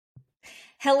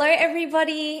Hello,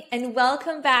 everybody, and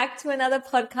welcome back to another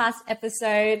podcast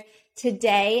episode.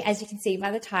 Today, as you can see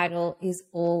by the title, is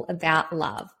all about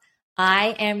love.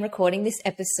 I am recording this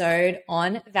episode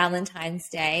on Valentine's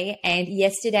Day, and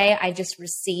yesterday I just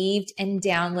received and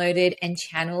downloaded and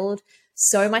channeled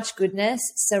so much goodness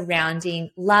surrounding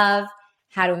love,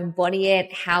 how to embody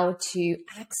it, how to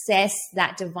access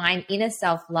that divine inner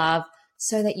self-love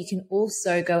so that you can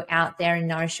also go out there and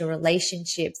nourish your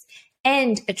relationships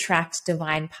and attract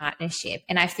divine partnership.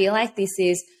 And I feel like this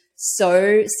is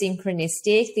so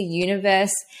synchronistic. The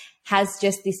universe has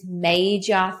just this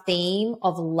major theme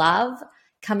of love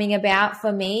coming about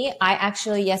for me. I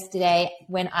actually yesterday,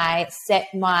 when I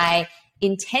set my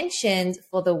intentions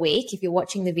for the week, if you're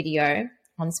watching the video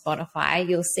on Spotify,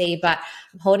 you'll see, but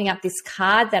I'm holding up this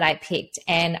card that I picked,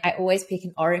 and I always pick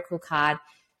an oracle card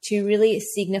to really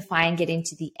signify and get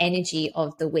into the energy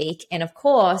of the week. And of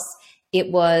course, it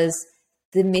was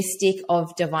the mystic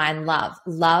of divine love.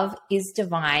 Love is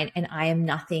divine, and I am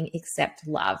nothing except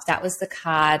love. That was the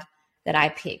card that I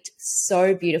picked.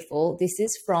 So beautiful. This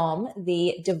is from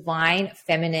the Divine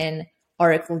Feminine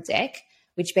Oracle deck,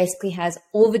 which basically has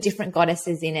all the different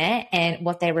goddesses in it and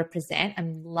what they represent.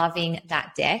 I'm loving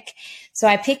that deck. So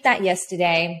I picked that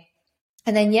yesterday.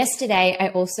 And then yesterday, I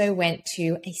also went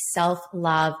to a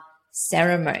self-love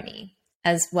ceremony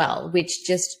as well, which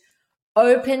just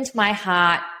opened my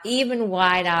heart even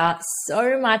wider.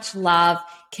 So much love,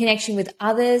 connection with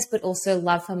others, but also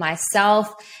love for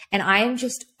myself. And I am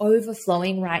just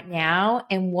overflowing right now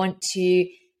and want to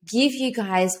give you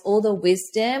guys all the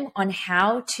wisdom on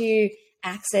how to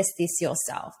access this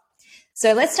yourself.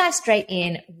 So let's dive straight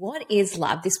in. What is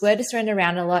love? This word is thrown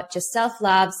around a lot, just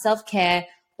self-love, self-care,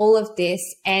 all of this.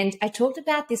 And I talked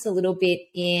about this a little bit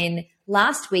in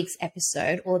last week's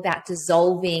episode, all about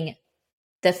dissolving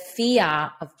the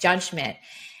fear of judgment.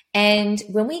 And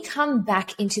when we come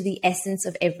back into the essence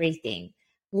of everything,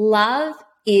 love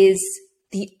is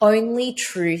the only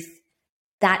truth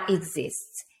that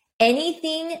exists.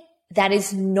 Anything that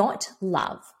is not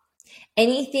love,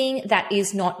 anything that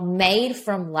is not made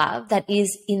from love, that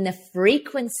is in the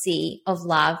frequency of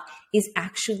love, is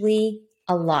actually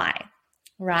a lie,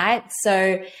 right?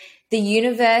 So the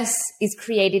universe is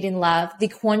created in love. The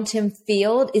quantum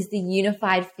field is the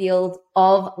unified field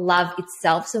of love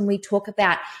itself. So when we talk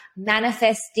about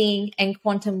manifesting and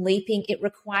quantum leaping, it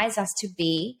requires us to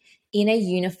be in a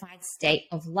unified state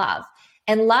of love.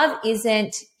 And love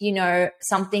isn't,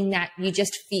 something that you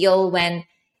just feel when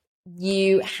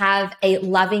you have a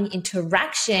loving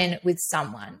interaction with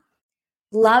someone.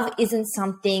 Love isn't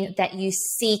something that you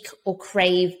seek or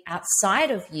crave outside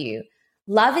of you.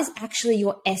 Love is actually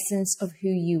your essence of who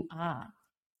you are.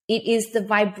 It is the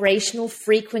vibrational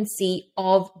frequency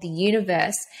of the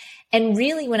universe. And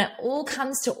really, when it all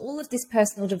comes to all of this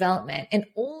personal development and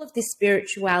all of this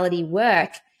spirituality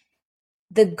work,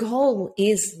 the goal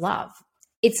is love.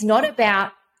 It's not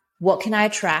about what can I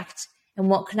attract and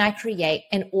what can I create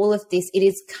and all of this. It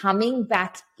is coming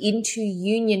back into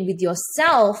union with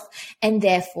yourself and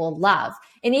therefore love.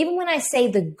 And even when I say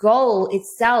the goal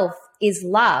itself is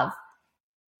love,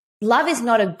 love is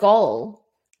not a goal.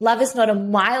 Love is not a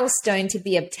milestone to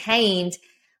be obtained.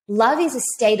 Love is a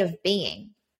state of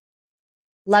being.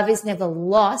 Love is never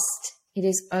lost. It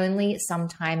is only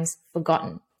sometimes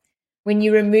forgotten. When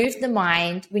you remove the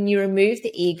mind, when you remove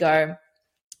the ego,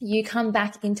 you come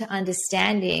back into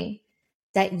understanding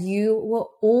that you were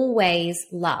always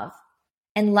love.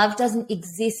 And love doesn't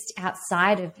exist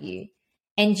outside of you.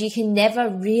 And you can never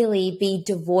really be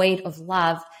devoid of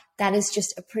love. That is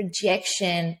just a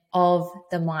projection of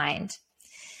the mind.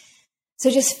 So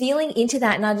just feeling into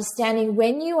that and understanding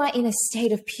when you are in a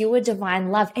state of pure divine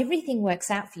love, everything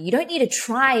works out for you. You don't need to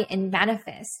try and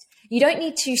manifest. You don't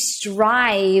need to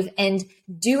strive and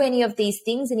do any of these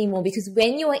things anymore, because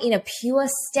when you are in a pure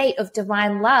state of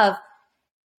divine love,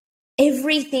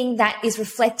 everything that is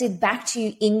reflected back to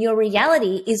you in your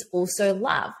reality is also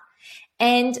love.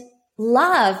 And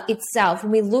love itself,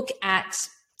 when we look at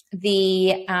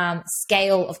the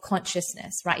scale of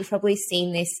consciousness, right? You've probably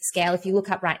seen this scale. If you look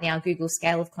up right now, Google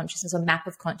scale of consciousness or map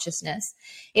of consciousness,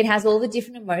 it has all the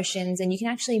different emotions, and you can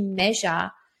actually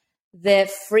measure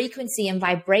the frequency and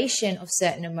vibration of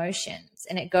certain emotions.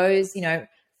 And it goes,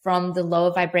 from the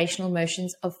lower vibrational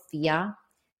emotions of fear,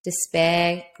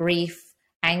 despair, grief,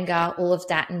 anger, all of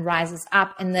that, and rises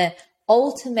up. And the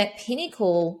ultimate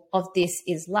pinnacle of this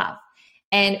is love.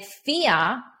 And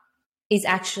fear is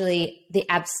actually the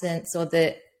absence, or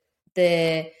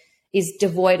is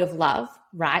devoid of love,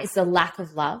 right? It's the lack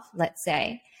of love, let's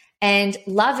say. And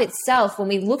love itself, when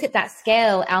we look at that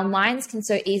scale, our minds can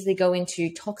so easily go into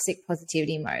toxic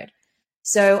positivity mode.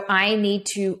 So I need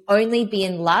to only be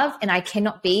in love, and I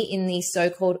cannot be in these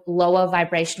so-called lower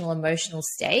vibrational emotional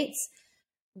states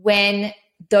when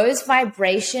those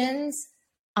vibrations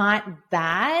aren't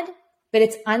bad, but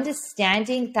it's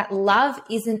understanding that love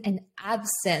isn't an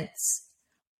absence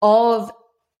of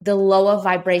the lower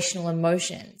vibrational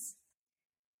emotions.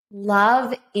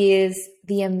 Love is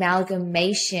the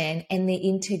amalgamation and the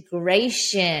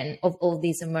integration of all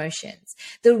these emotions.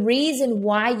 The reason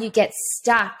why you get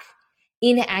stuck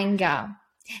in anger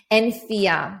and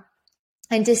fear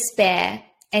and despair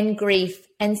and grief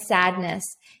and sadness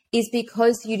is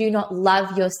because you do not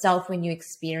love yourself when you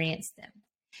experience them.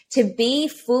 To be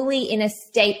fully in a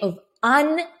state of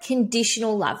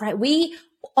unconditional love, right? We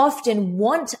often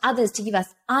want others to give us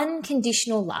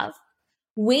unconditional love.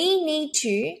 We need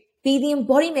to be the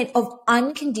embodiment of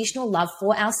unconditional love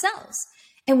for ourselves.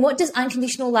 And what does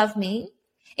unconditional love mean?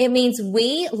 It means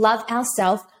we love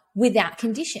ourselves without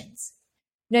conditions.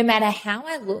 No matter how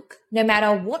I look, no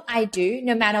matter what I do,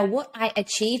 no matter what I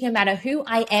achieve, no matter who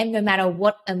I am, no matter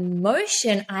what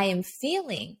emotion I am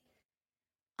feeling,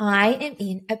 I am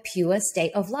in a pure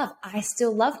state of love. I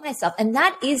still love myself. And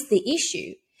that is the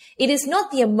issue. It is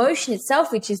not the emotion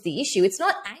itself which is the issue. It's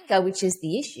not anger which is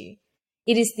the issue.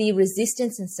 It is the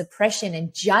resistance and suppression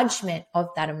and judgment of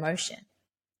that emotion.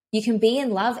 You can be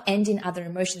in love and in other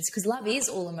emotions because love is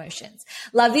all emotions.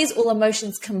 Love is all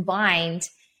emotions combined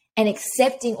and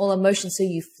accepting all emotions so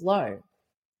you flow,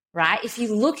 right? If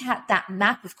you look at that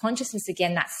map of consciousness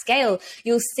again, that scale,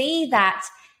 you'll see that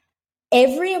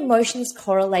every emotion is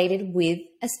correlated with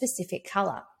a specific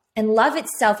color. And love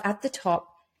itself at the top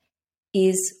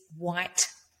is white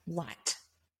light.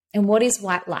 And what is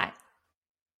white light?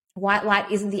 White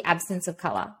light isn't the absence of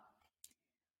color.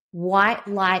 White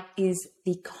light is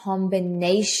the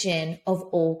combination of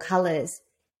all colors.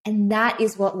 And that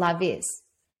is what love is.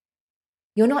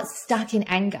 You're not stuck in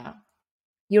anger.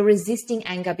 You're resisting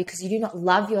anger because you do not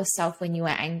love yourself when you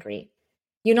are angry.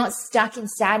 You're not stuck in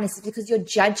sadness because you're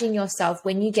judging yourself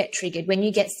when you get triggered, when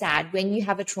you get sad, when you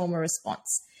have a trauma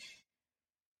response.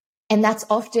 And that's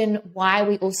often why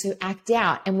we also act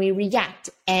out and we react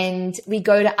and we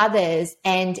go to others,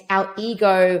 and our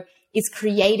ego is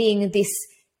creating this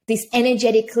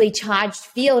energetically charged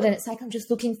field. And it's like, I'm just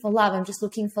looking for love. I'm just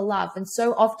looking for love. And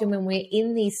so often when we're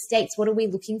in these states, what are we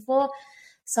looking for?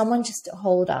 Someone just to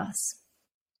hold us.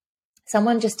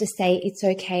 Someone just to say, it's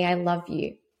okay. I love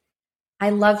you. I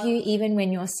love you even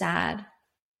when you're sad.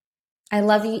 I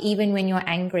love you even when you're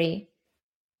angry.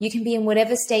 You can be in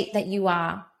whatever state that you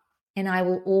are, and I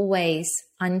will always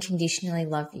unconditionally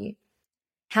love you.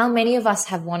 How many of us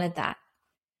have wanted that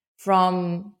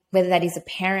from whether that is a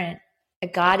parent, a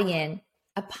guardian,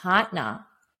 a partner,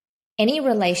 any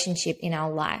relationship in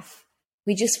our life?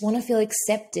 We just want to feel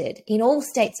accepted in all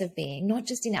states of being, not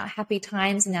just in our happy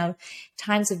times and our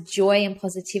times of joy and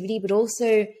positivity, but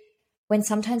also when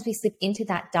sometimes we slip into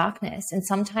that darkness and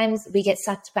sometimes we get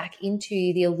sucked back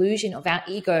into the illusion of our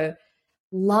ego.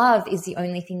 Love is the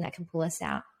only thing that can pull us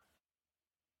out.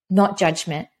 Not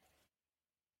judgment,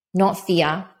 not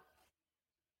fear,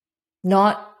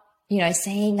 not,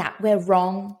 saying that we're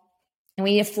wrong and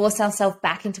we need to force ourselves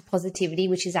back into positivity,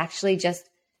 which is actually just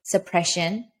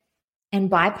suppression and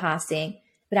bypassing,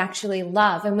 but actually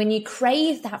love. And when you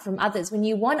crave that from others, when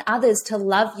you want others to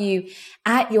love you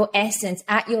at your essence,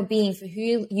 at your being for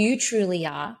who you truly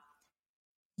are,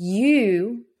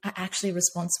 you are actually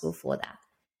responsible for that.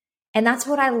 And that's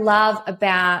what I love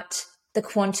about the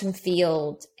quantum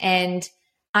field and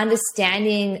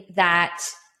understanding that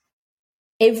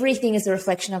everything is a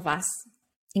reflection of us,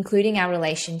 including our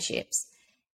relationships.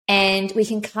 And we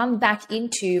can come back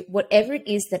into whatever it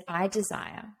is that I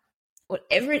desire,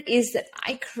 whatever it is that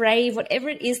I crave, whatever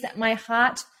it is that my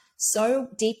heart so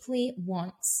deeply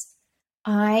wants.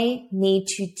 I need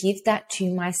to give that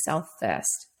to myself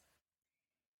first.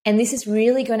 And this is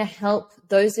really going to help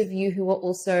those of you who are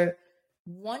also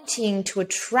wanting to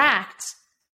attract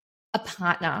a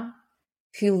partner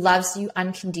who loves you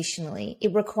unconditionally.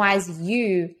 It requires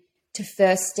you to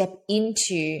first step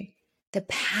into the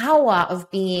power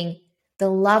of being the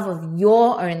love of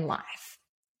your own life.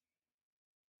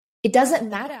 It doesn't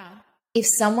matter if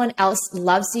someone else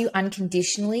loves you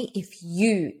unconditionally if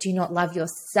you do not love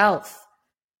yourself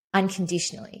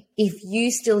unconditionally, if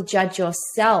you still judge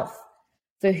yourself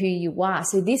for who you are.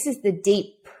 So this is the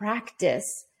deep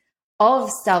practice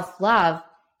of self-love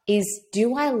is,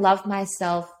 do I love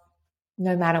myself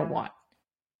no matter what?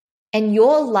 And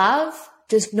your love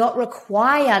does not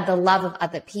require the love of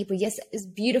other people. Yes, it is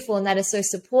beautiful and that is so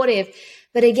supportive.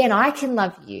 But again, I can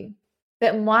love you.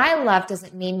 But my love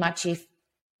doesn't mean much if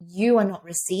you are not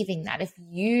receiving that, if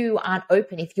you aren't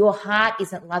open, if your heart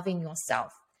isn't loving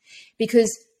yourself.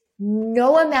 Because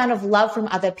no amount of love from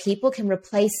other people can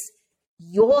replace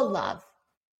your love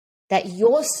that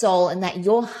your soul and that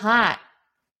your heart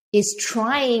is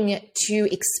trying to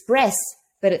express,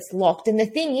 but it's locked. And the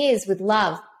thing is with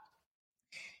love,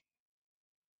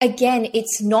 again,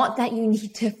 it's not that you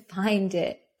need to find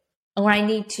it or I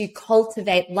need to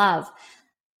cultivate love.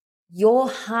 Your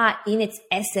heart in its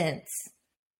essence,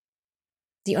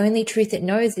 the only truth it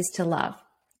knows is to love.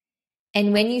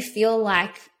 And when you feel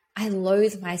like I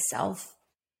loathe myself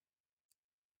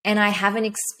and I haven't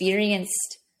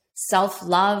experienced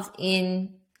self-love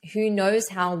in who knows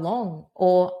how long,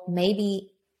 or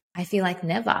maybe I feel like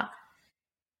never,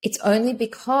 it's only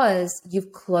because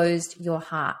you've closed your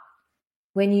heart.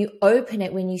 When you open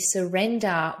it, when you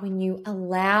surrender, when you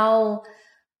allow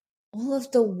all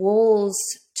of the walls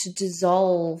to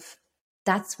dissolve,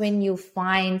 that's when you'll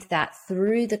find that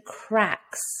through the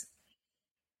cracks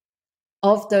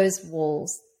of those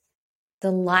walls,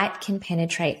 the light can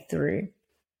penetrate through.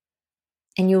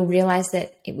 And you'll realize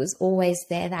that it was always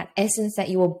there, that essence that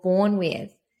you were born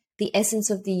with, the essence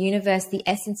of the universe, the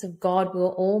essence of God. We were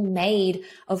all made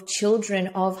of children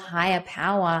of higher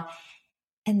power.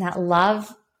 And that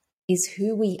love is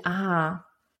who we are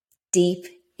deep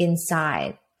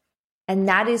inside. And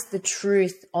that is the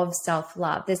truth of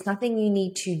self-love. There's nothing you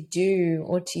need to do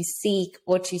or to seek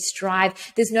or to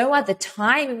strive. There's no other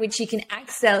time in which you can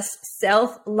access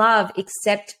self-love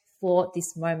except for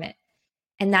this moment.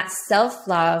 And that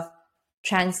self-love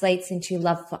translates into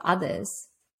love for others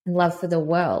and love for the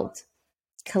world,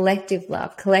 collective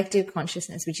love, collective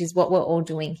consciousness, which is what we're all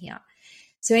doing here.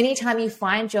 So anytime you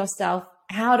find yourself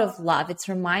out of love, it's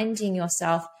reminding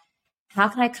yourself, how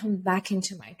can I come back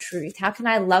into my truth? How can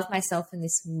I love myself in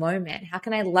this moment? How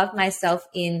can I love myself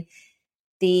in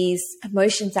these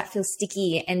emotions that feel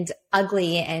sticky and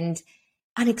ugly and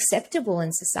unacceptable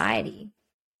in society?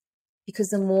 Because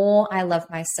the more I love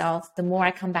myself, the more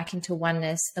I come back into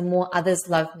oneness, the more others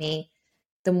love me,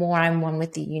 the more I'm one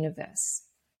with the universe,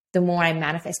 the more I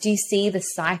manifest. Do you see the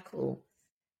cycle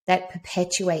that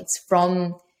perpetuates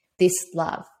from this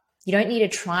love? You don't need to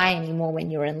try anymore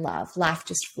when you're in love. Life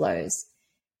just flows,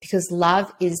 because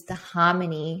love is the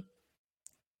harmony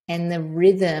and the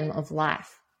rhythm of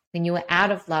life. When you are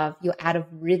out of love, you're out of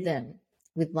rhythm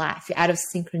with life. You're out of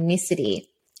synchronicity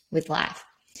with life.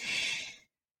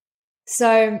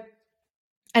 So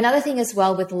another thing as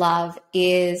well with love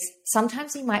is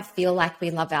sometimes we might feel like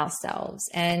we love ourselves.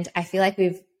 And I feel like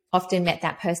we've often met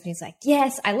that person who's like,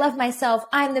 yes, I love myself.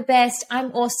 I'm the best.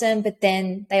 I'm awesome. But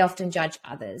then they often judge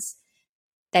others.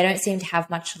 They don't seem to have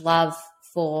much love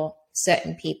for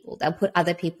certain people. They'll put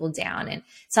other people down. And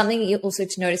something you also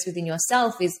to notice within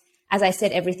yourself is, as I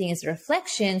said, everything is a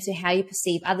reflection. So how you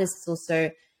perceive others is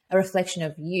also a reflection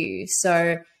of you.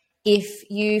 So if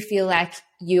you feel like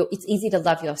it's easy to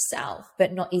love yourself,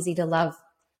 but not easy to love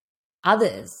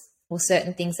others or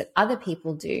certain things that other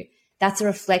people do, that's a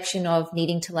reflection of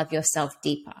needing to love yourself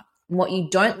deeper. And what you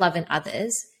don't love in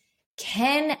others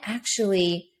can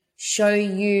actually show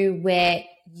you where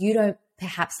you don't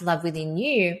perhaps love within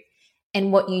you.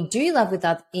 And what you do love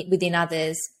within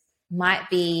others might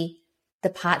be the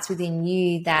parts within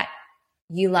you that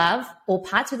you love, or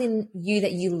parts within you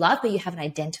that you love, but you haven't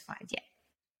identified yet.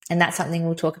 And that's something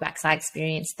we'll talk about because I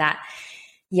experienced that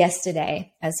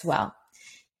yesterday as well.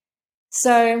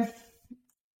 So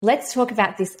let's talk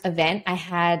about this event. I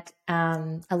had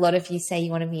a lot of you say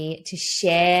you wanted me to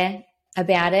share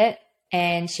about it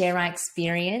and share my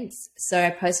experience. So I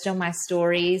posted on my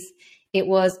stories. It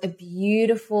was a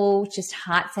beautiful, just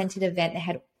heart-centered event. They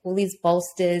had all these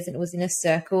bolsters and it was in a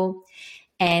circle,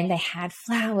 and they had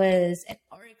flowers and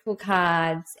oracle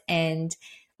cards and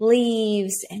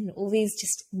leaves and all these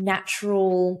just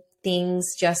natural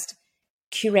things just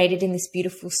curated in this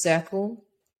beautiful circle.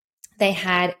 They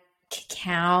had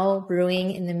cacao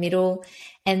brewing in the middle.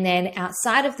 And then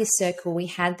outside of this circle, we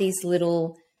had these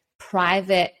little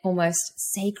private, almost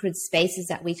sacred spaces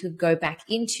that we could go back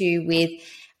into with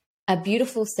a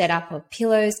beautiful setup of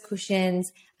pillows,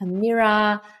 cushions, a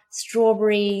mirror,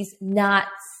 strawberries, nuts.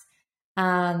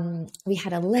 We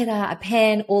had a letter, a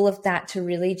pen, all of that to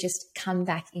really just come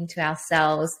back into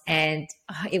ourselves. And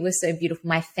it was so beautiful.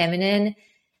 My feminine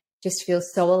just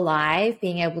feels so alive,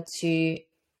 being able to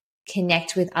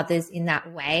connect with others in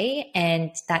that way.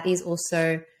 And that is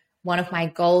also one of my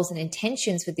goals and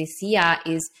intentions for this year,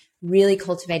 is really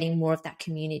cultivating more of that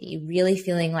community, really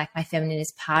feeling like my feminine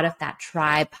is part of that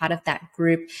tribe, part of that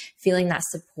group, feeling that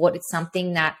support. It's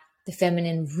something that the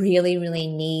feminine really, really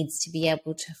needs to be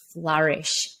able to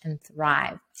flourish and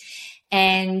thrive.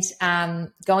 And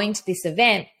going to this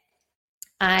event,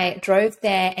 I drove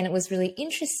there and it was really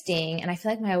interesting. And I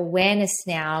feel like my awareness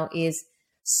now is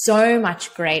so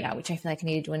much greater, which I feel like I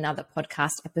need to do another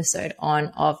podcast episode on,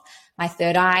 of my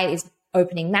third eye is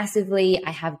opening massively.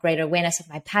 I have greater awareness of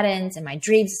my patterns and my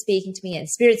dreams are speaking to me and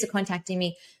spirits are contacting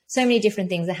me. So many different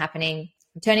things are happening.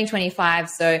 I'm turning 25,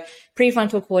 so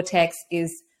prefrontal cortex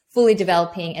is fully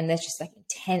developing and there's just like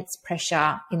intense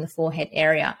pressure in the forehead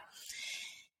area.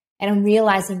 And I'm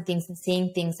realizing things and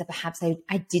seeing things that perhaps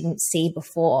I didn't see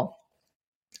before.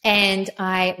 And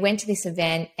I went to this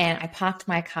event and I parked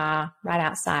my car right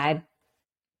outside.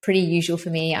 Pretty usual for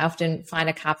me. I often find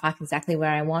a car park exactly where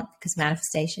I want because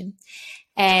manifestation.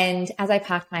 And as I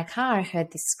parked my car, I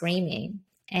heard this screaming.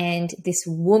 And this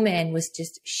woman was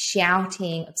just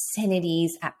shouting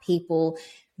obscenities at people,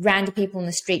 random people in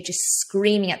the street, just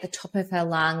screaming at the top of her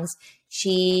lungs.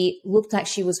 She looked like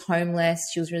she was homeless.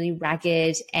 She was really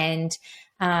ragged. And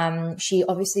she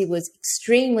obviously was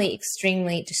extremely,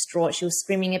 extremely distraught. She was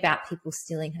screaming about people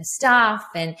stealing her stuff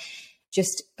and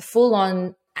just full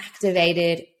on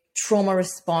activated trauma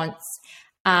response.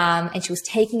 And she was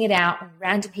taking it out on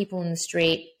random people in the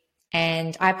street.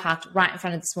 And I parked right in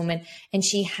front of this woman and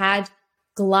she had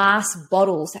glass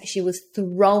bottles that she was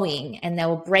throwing and they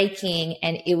were breaking.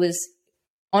 And it was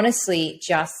honestly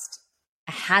just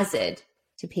a hazard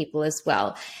to people as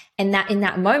well. And that in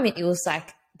that moment, it was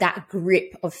like that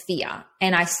grip of fear.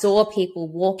 And I saw people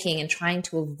walking and trying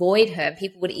to avoid her.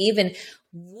 People would even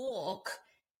walk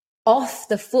off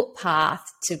the footpath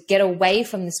to get away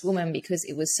from this woman because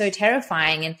it was so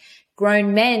terrifying. And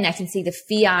grown men, I can see the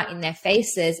fear in their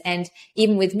faces. And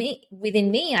even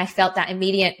within me, I felt that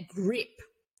immediate grip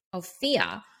of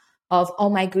fear of,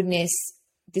 oh my goodness,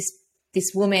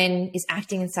 this woman is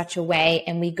acting in such a way,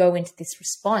 and we go into this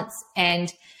response.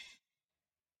 And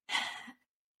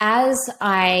as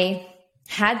I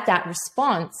had that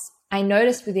response, I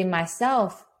noticed within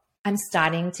myself, I'm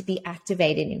starting to be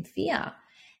activated in fear.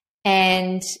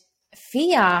 And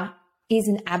fear is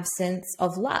an absence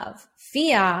of love.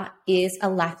 Fear is a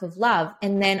lack of love.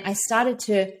 And then I started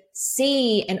to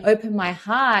see and open my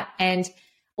heart, and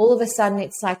all of a sudden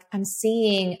it's like I'm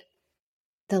seeing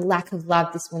the lack of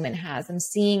love this woman has. I'm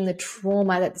seeing the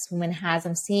trauma that this woman has.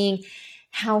 I'm seeing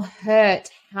how hurt,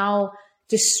 how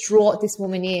distraught this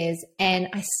woman is. And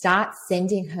I start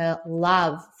sending her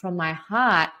love from my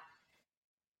heart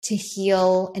to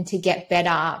heal and to get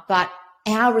better. But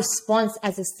our response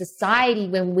as a society,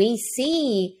 when we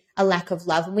see a lack of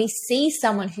love, when we see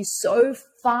someone who's so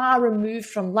far removed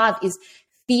from love, is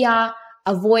fear,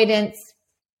 avoidance,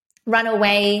 run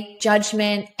away,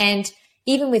 judgment. And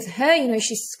even with her, you know,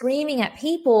 she's screaming at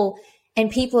people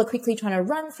and people are quickly trying to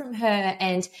run from her,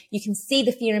 and you can see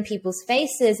the fear in people's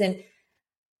faces. And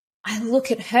I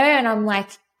look at her and I'm like,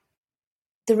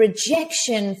 the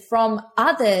rejection from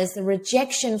others, the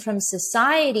rejection from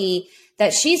society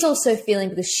that she's also feeling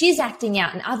because she's acting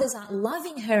out and others aren't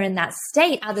loving her in that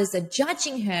state. Others are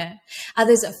judging her.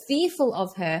 Others are fearful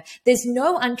of her. There's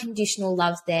no unconditional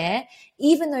love there.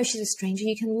 Even though she's a stranger,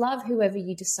 you can love whoever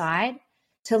you decide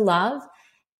to love.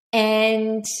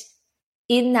 And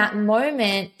in that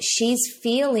moment, she's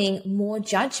feeling more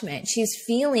judgment. She's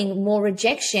feeling more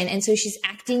rejection. And so she's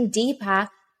acting deeper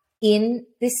in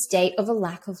this state of a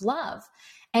lack of love.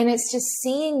 And it's just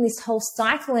seeing this whole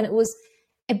cycle. And it was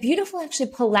a beautiful,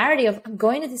 actually, polarity of, I'm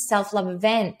going to this self-love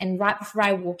event, and right before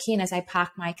I walk in, as I park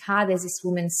my car, there's this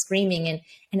woman screaming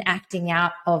and acting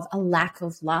out of a lack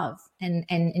of love and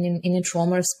in a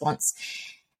trauma response.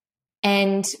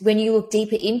 And when you look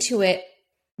deeper into it,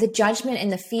 the judgment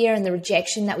and the fear and the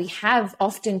rejection that we have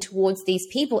often towards these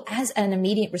people as an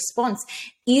immediate response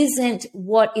isn't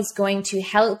what is going to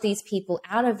help these people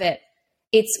out of it.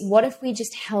 It's, what if we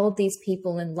just held these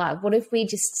people in love? What if we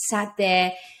just sat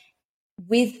there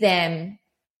with them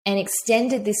and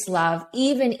extended this love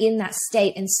even in that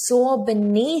state and saw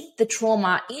beneath the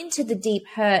trauma, into the deep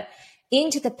hurt,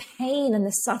 into the pain and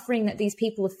the suffering that these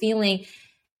people are feeling?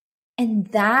 And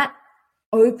that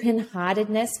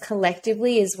open-heartedness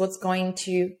collectively is what's going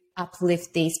to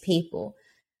uplift these people.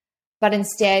 But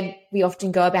instead, we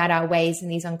often go about our ways in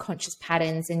these unconscious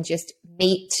patterns and just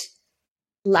meet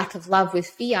lack of love with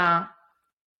fear,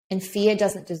 and fear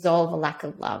doesn't dissolve a lack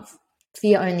of love.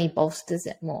 Fear only bolsters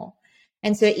it more.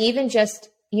 And so even just,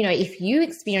 you know, if you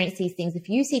experience these things, if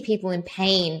you see people in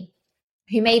pain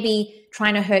who may be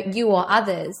trying to hurt you or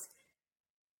others,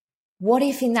 what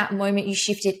if in that moment you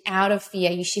shifted out of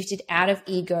fear, you shifted out of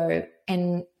ego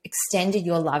and extended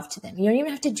your love to them? You don't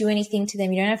even have to do anything to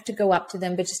them. You don't have to go up to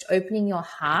them, but just opening your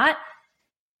heart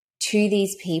to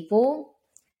these people,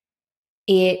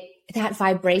 that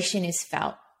vibration is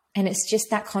felt. And it's just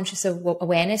that conscious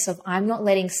awareness of, I'm not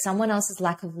letting someone else's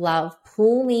lack of love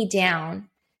pull me down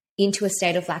into a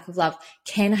state of lack of love.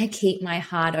 Can I keep my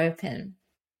heart open?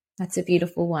 That's a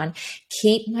beautiful one.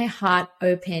 Keep my heart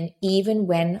open even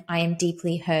when I am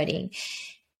deeply hurting.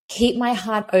 Keep my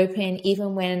heart open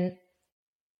even when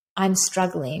I'm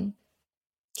struggling.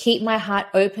 Keep my heart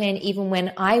open even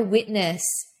when I witness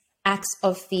acts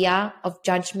of fear, of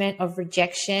judgment, of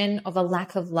rejection, of a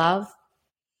lack of love.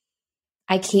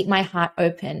 I keep my heart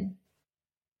open,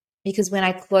 because when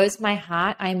I close my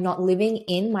heart, I am not living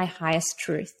in my highest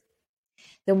truth.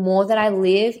 The more that I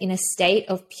live in a state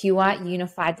of pure,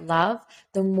 unified love,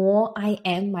 the more I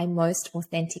am my most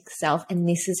authentic self. And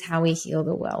this is how we heal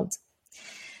the world.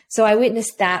 So I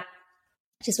witnessed that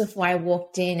just before I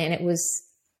walked in, and it was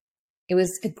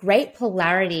a great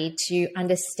polarity to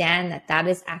understand that that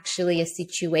is actually a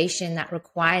situation that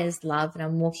requires love. And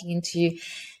I'm walking into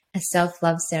a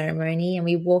self-love ceremony, and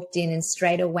we walked in, and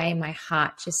straight away my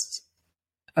heart just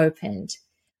opened.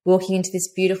 Walking into this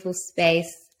beautiful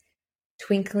space,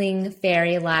 twinkling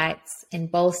fairy lights and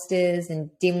bolsters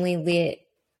and dimly lit,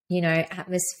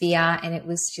 atmosphere. And it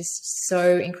was just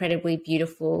so incredibly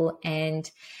beautiful.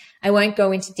 And I won't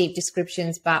go into deep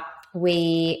descriptions, but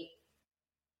we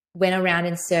went around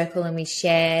in circle and we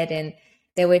shared, and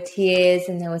there were tears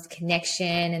and there was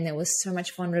connection and there was so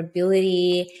much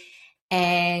vulnerability.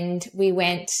 And we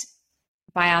went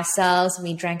by ourselves and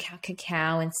we drank our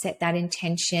cacao and set that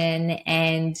intention,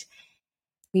 and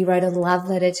we wrote a love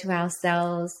letter to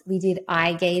ourselves. We did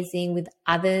eye gazing with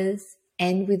others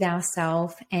and with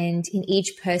ourselves. And in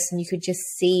each person, you could just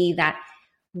see that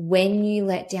when you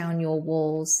let down your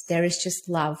walls, there is just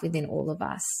love within all of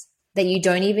us, that you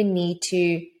don't even need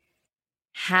to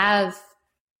have,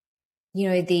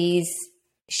 these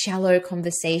shallow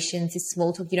conversations, this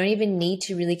small talk. You don't even need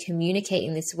to really communicate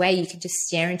in this way. You can just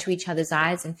stare into each other's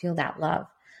eyes and feel that love,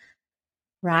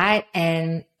 right?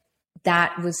 And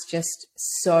that was just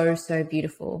so, so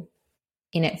beautiful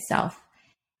in itself.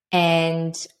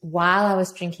 And while I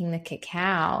was drinking the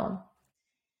cacao,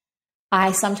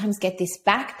 I sometimes get this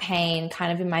back pain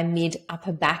kind of in my mid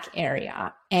upper back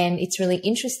area. And it's really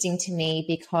interesting to me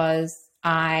because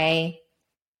I've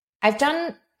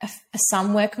done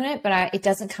some work on it, but it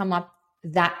doesn't come up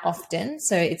that often.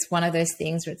 So it's one of those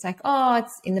things where it's like, oh,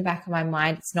 it's in the back of my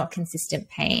mind. It's not consistent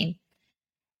pain.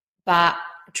 But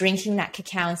drinking that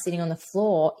cacao and sitting on the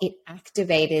floor, it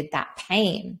activated that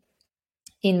pain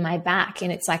in my back.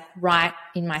 And it's like right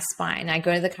in my spine. I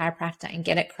go to the chiropractor and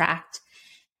get it cracked.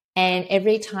 And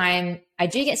every time I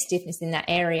do get stiffness in that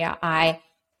area, I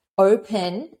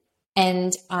open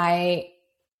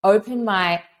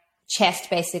my chest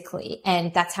basically.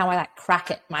 And that's how I like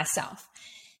crack it myself.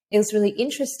 It was really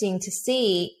interesting to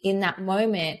see in that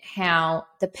moment how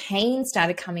the pain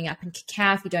started coming up. And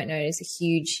cacao, if you don't know, is a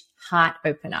huge heart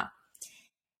opener.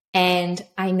 And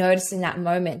I noticed in that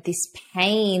moment, this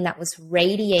pain that was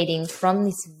radiating from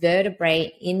this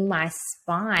vertebrae in my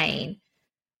spine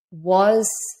was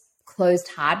closed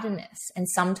heartedness. And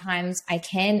sometimes I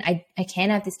can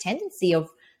have this tendency of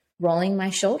rolling my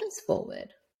shoulders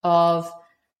forward, of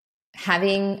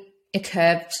having a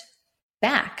curved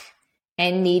back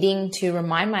and needing to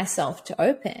remind myself to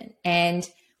open. And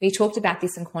we talked about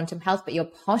this in quantum health, but your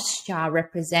posture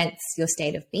represents your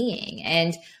state of being.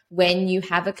 And when you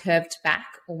have a curved back,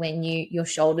 or when your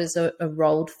shoulders are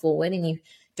rolled forward and you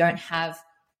don't have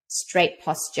straight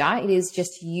posture, it is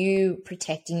just you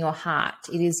protecting your heart.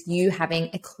 It is you having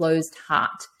a closed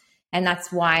heart. And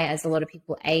that's why, as a lot of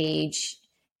people age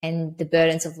and the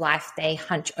burdens of life, they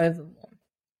hunch over more.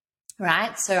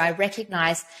 Right? So I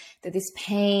recognized that this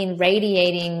pain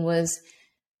radiating was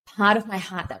part of my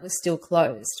heart that was still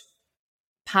closed,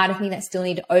 part of me that still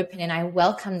needed to open. And I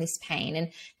welcome this pain,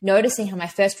 and noticing how my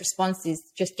first response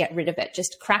is just get rid of it,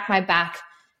 just crack my back,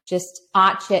 just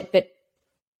arch it. But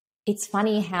it's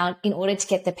funny how in order to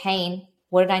get the pain,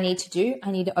 what did I need to do?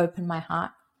 I need to open my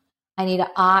heart. I need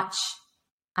to arch.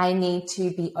 I need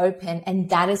to be open. And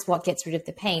that is what gets rid of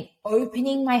the pain.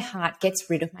 Opening my heart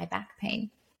gets rid of my back pain.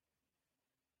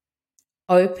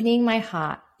 Opening my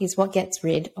heart is what gets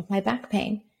rid of my back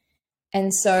pain.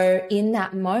 And so in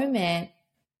that moment,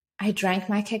 I drank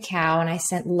my cacao and I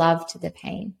sent love to the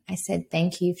pain. I said,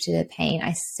 thank you to the pain.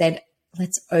 I said,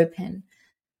 let's open.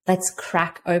 Let's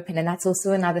crack open. And that's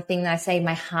also another thing that I say,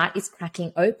 my heart is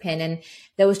cracking open. And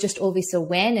there was just all this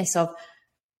awareness of,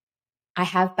 I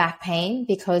have back pain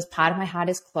because part of my heart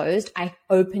is closed. I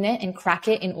open it and crack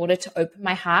it in order to open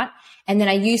my heart. And then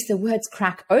I use the words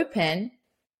crack open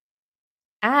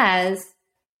as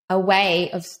a way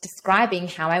of describing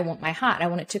how I want my heart. I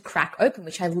want it to crack open,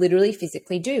 which I literally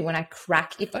physically do when I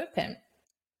crack it open,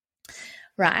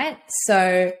 right?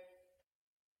 So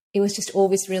it was just all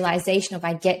this realization of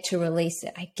I get to release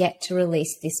it. I get to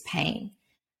release this pain.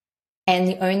 And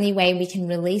the only way we can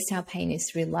release our pain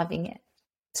is through loving it.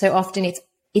 So often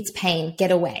it's pain,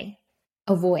 get away,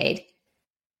 avoid.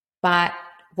 But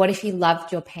what if you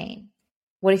loved your pain?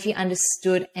 What if you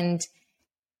understood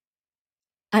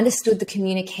the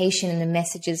communication and the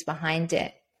messages behind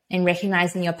it and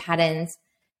recognizing your patterns?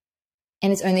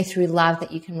 And it's only through love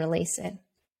that you can release it.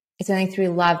 It's only through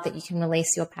love that you can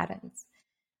release your patterns,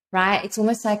 right? It's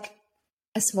almost like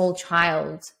a small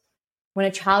child. When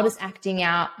a child is acting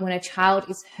out, when a child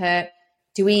is hurt,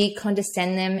 do we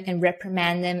condescend them and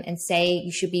reprimand them and say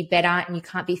you should be better and you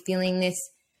can't be feeling this?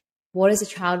 What does a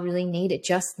child really need? It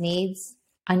just needs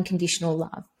unconditional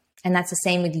love. And that's the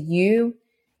same with you.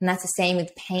 And that's the same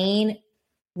with pain.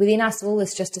 Within us all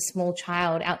is just a small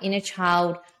child, our inner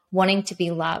child wanting to be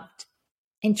loved.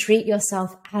 And treat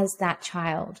yourself as that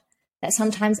child that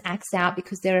sometimes acts out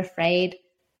because they're afraid,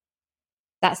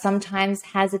 that sometimes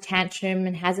has a tantrum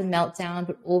and has a meltdown,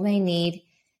 but all they need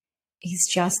is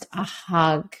just a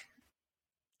hug.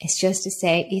 It's just to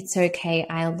say, it's okay,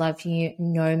 I love you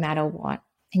no matter what.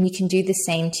 And you can do the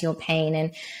same to your pain.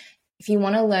 And if you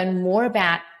want to learn more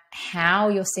about how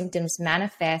your symptoms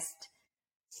manifest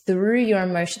through your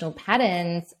emotional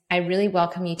patterns, I really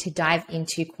welcome you to dive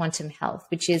into Quantum Health,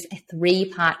 which is a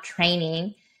 3-part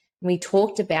training. We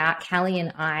talked about, Callie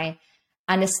and I,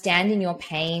 understanding your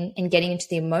pain and getting into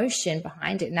the emotion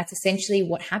behind it. And that's essentially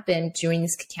what happened during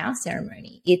this cacao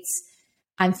ceremony.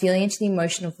 I'm feeling into the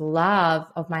emotion of love,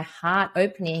 of my heart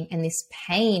opening, and this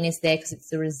pain is there because it's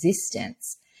the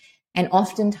resistance. And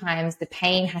oftentimes the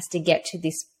pain has to get to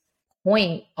this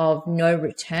point of no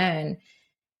return.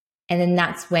 And then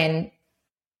that's when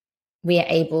we are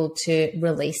able to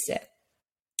release it,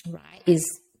 right? Is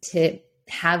to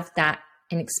have that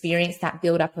and experience that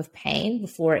buildup of pain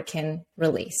before it can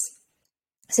release.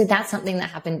 So that's something that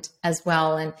happened as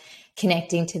well. And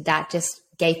connecting to that just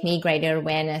gave me greater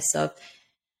awareness of,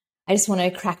 I just want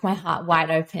to crack my heart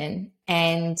wide open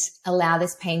and allow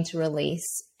this pain to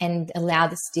release and allow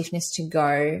the stiffness to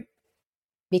go,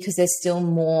 because there's still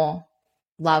more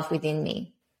love within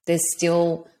me. There's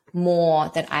still more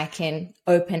that I can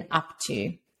open up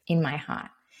to in my heart.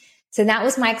 So that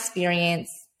was my experience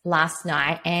last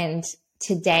night. And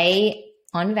today,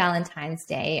 on Valentine's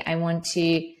Day, I want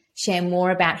to share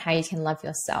more about how you can love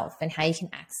yourself and how you can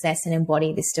access and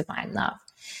embody this divine love.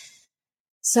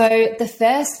 So the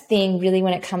first thing really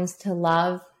when it comes to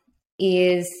love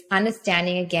is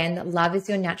understanding again that love is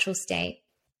your natural state.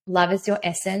 Love is your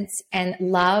essence, and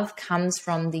love comes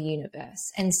from the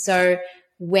universe. And so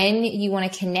when you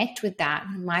want to connect with that,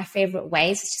 my favorite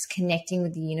ways is just connecting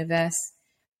with the universe,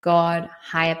 God,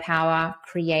 higher power,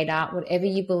 creator, whatever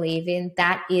you believe in,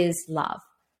 that is love.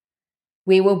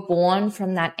 We were born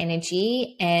from that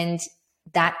energy, and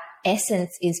that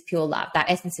essence is pure love.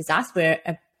 That essence is us. We're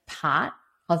a part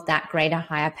of that greater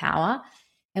higher power.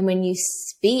 And when you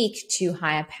speak to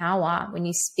higher power, when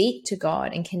you speak to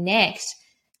God and connect,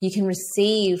 you can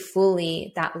receive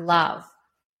fully that love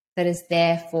that is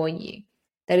there for you,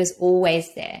 that is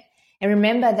always there. And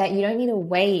remember that you don't need to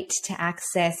wait to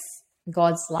access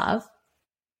God's love.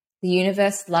 The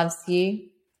universe loves you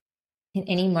in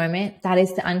any moment. That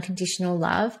is the unconditional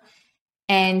love.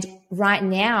 And right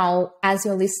now, as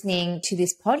you're listening to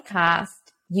this podcast,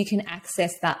 you can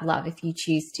access that love if you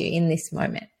choose to in this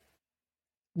moment.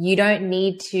 You don't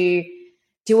need to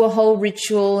do a whole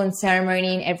ritual and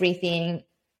ceremony and everything.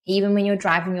 Even when you're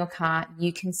driving your car,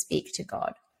 you can speak to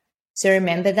God. So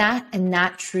remember that, and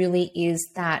that truly is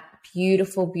that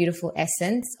beautiful, beautiful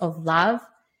essence of love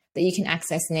that you can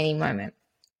access in any moment.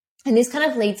 And this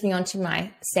kind of leads me on to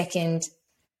my second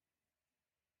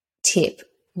tip,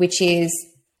 which is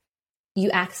you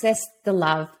access the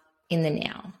love in the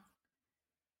now,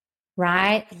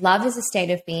 right? Love is a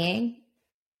state of being.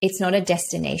 It's not a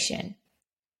destination.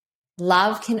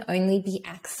 Love can only be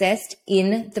accessed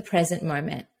in the present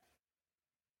moment.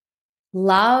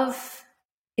 Love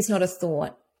is not a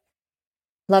thought.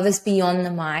 Love is beyond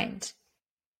the mind.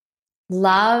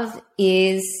 Love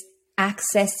is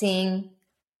accessing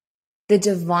the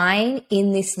divine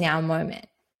in this now moment.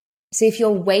 So if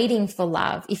you're waiting for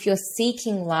love, if you're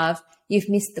seeking love, you've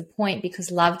missed the point,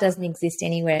 because love doesn't exist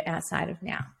anywhere outside of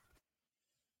now.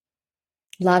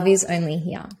 Love is only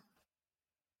here.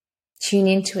 Tune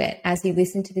into it as you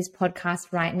listen to this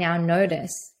podcast right now.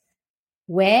 Notice,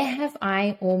 where have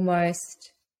I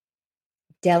almost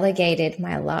delegated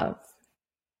my love?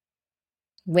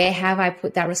 Where have I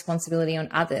put that responsibility on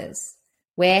others?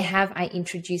 Where have I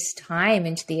introduced time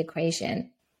into the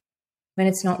equation when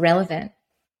it's not relevant?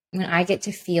 When I get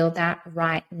to feel that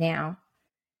right now.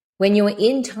 When you're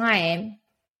in time,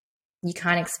 you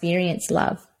can't experience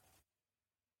love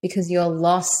because you're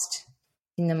lost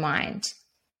in the mind.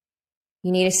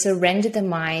 You need to surrender the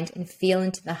mind and feel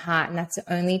into the heart, and that's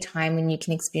the only time when you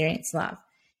can experience love.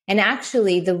 And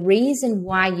actually, the reason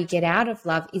why you get out of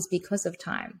love is because of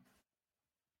time,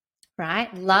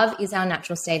 right? Love is our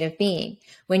natural state of being.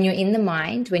 When you're in the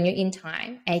mind, when you're in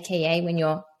time, aka when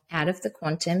you're out of the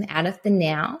quantum, out of the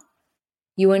now,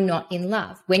 you are not in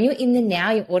love. When you're in the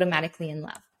now, you're automatically in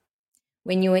love.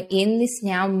 When you are in this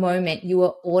now moment, you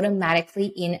are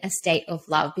automatically in a state of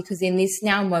love, because in this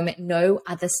now moment, no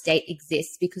other state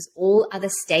exists, because all other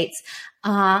states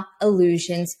are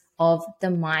illusions of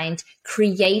the mind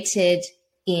created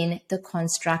in the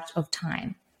construct of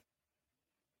time.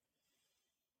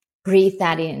 Breathe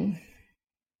that in.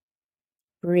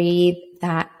 Breathe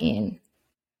that in.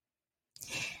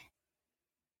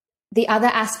 The other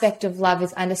aspect of love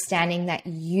is understanding that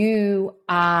you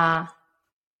are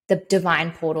the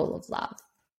divine portal of love,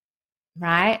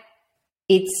 right?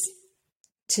 It's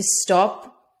to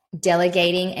stop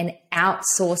delegating and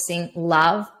outsourcing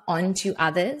love onto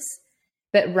others,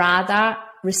 but rather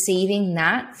receiving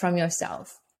that from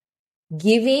yourself,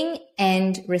 giving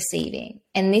and receiving.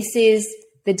 And this is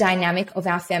the dynamic of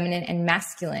our feminine and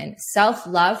masculine.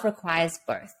 Self-love requires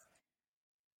both.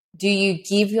 Do you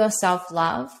give yourself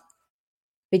love,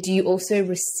 but do you also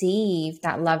receive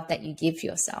that love that you give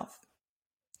yourself?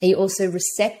 Are you also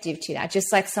receptive to that?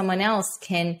 Just like someone else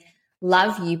can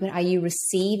love you, but are you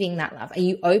receiving that love? Are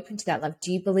you open to that love?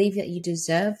 Do you believe that you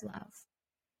deserve love?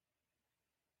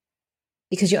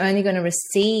 Because you're only going to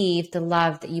receive the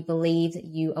love that you believe that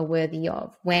you are worthy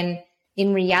of. When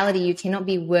in reality, you cannot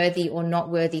be worthy or not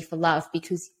worthy for love,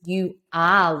 because you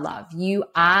are love. You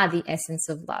are the essence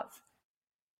of love.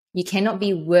 You cannot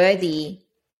be worthy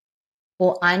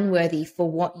or unworthy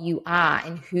for what you are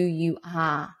and who you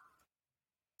are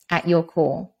at your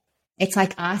core. It's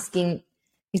like asking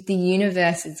if the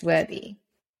universe is worthy.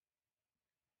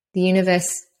 The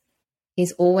universe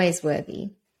is always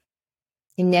worthy.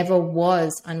 It never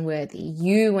was unworthy.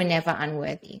 You were never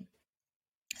unworthy.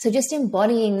 So just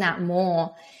embodying that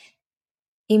more,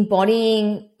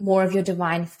 embodying more of your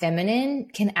divine feminine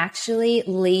can actually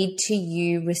lead to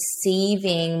you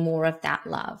receiving more of that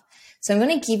love. So I'm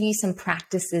going to give you some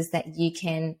practices that you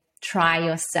can try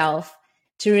yourself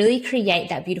to really create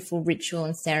that beautiful ritual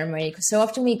and ceremony. Because so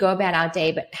often we go about our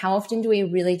day, but how often do we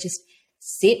really just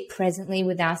sit presently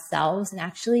with ourselves and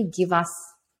actually give us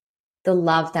the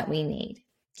love that we need?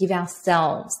 Give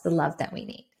ourselves the love that we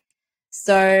need.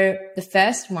 So the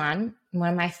first one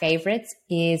of my favorites,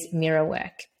 is mirror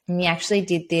work. And we actually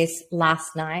did this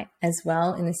last night as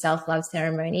well in the self-love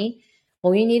ceremony.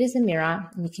 All you need is a mirror,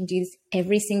 and you can do this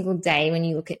every single day when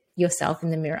you look at yourself in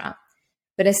the mirror.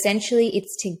 But essentially,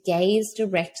 it's to gaze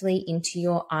directly into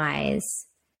your eyes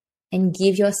and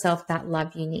give yourself that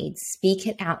love you need. Speak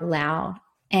it out loud.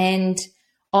 And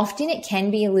often it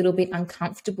can be a little bit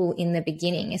uncomfortable in the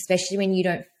beginning, especially when you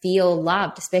don't feel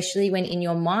loved, especially when in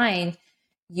your mind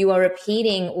you are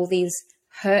repeating all these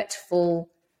hurtful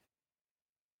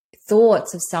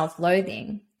thoughts of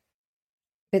self-loathing.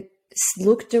 But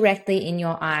look directly in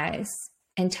your eyes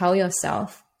and tell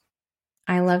yourself,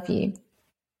 I love you.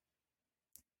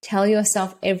 Tell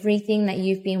yourself everything that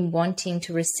you've been wanting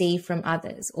to receive from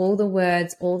others, all the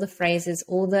words, all the phrases,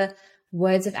 all the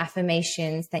words of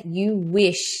affirmations that you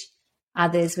wish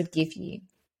others would give you.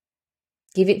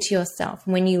 Give it to yourself.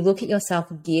 When you look at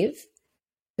yourself, give,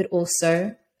 but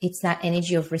also it's that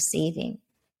energy of receiving.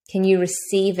 Can you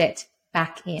receive it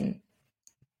back in?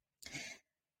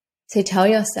 So tell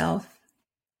yourself,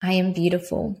 I am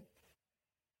beautiful.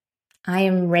 I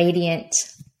am radiant.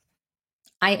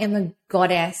 I am a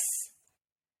goddess.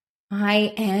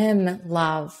 I am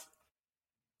love.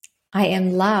 I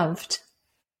am loved.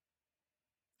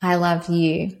 I love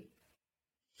you.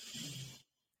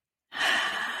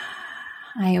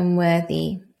 I am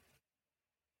worthy.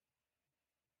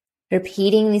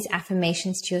 Repeating these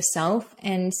affirmations to yourself,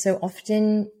 and so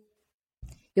often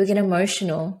you'll get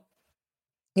emotional.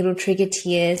 It'll trigger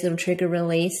tears, it'll trigger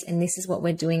release, and this is what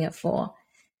we're doing it for.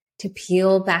 To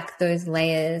peel back those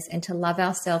layers and to love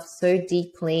ourselves so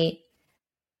deeply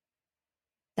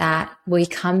that we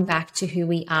come back to who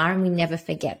we are and we never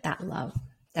forget that love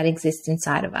that exists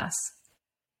inside of us.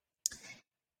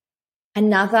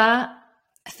 Another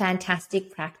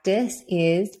fantastic practice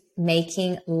is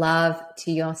making love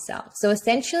to yourself. So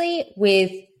essentially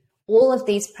with all of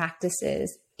these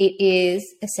practices, it is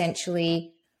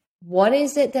essentially, what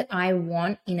is it that I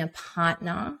want in a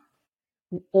partner,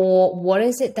 or what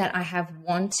is it that I have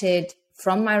wanted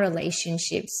from my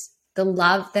relationships, the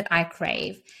love that I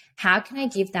crave? How can I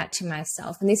give that to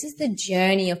myself? And this is the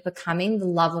journey of becoming the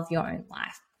love of your own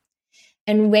life.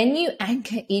 And when you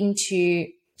anchor into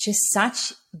just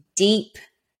such deep,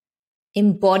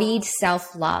 embodied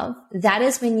self-love, that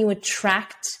is when you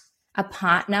attract a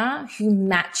partner who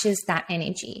matches that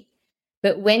energy.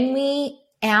 But when we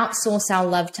outsource our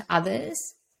love to others,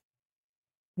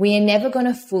 we are never going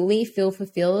to fully feel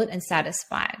fulfilled and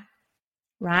satisfied,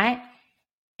 right?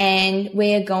 And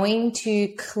we are going to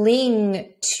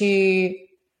cling to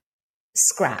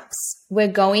scraps. We're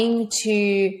going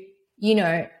to,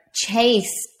 chase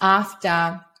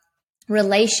after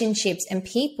relationships and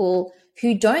people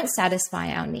who don't satisfy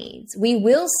our needs. We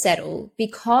will settle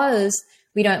because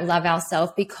we don't love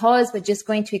ourselves, because we're just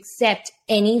going to accept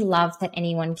any love that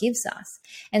anyone gives us.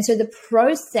 And so the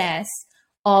process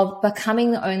of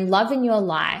becoming the own love in your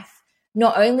life,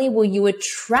 not only will you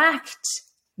attract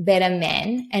better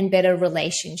men and better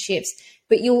relationships,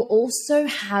 but you'll also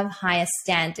have higher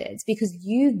standards because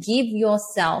you give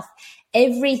yourself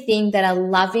everything that a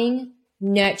loving,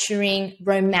 nurturing,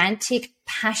 romantic,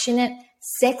 passionate,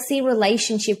 sexy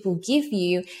relationship will give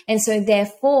you. And so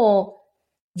therefore,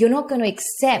 you're not going to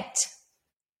accept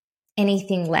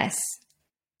anything less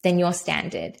than your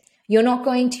standard. You're not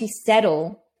going to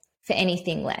settle for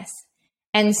anything less.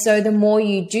 And so the more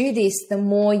you do this, the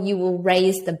more you will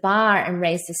raise the bar and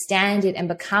raise the standard and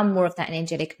become more of that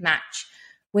energetic match.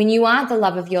 When you are the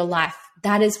love of your life,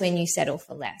 that is when you settle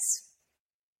for less.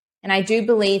 And I do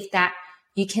believe that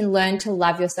you can learn to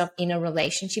love yourself in a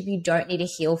relationship. You don't need to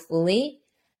heal fully,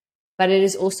 but it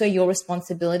is also your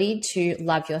responsibility to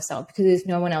love yourself because it is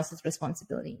no one else's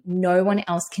responsibility. No one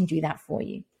else can do that for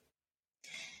you.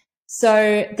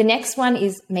 So the next one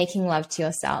is making love to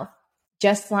yourself.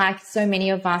 Just like so many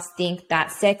of us think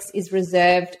that sex is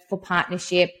reserved for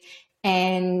partnership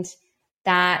and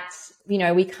that,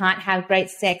 we can't have great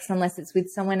sex unless it's with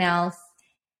someone else.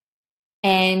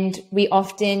 And we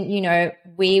often,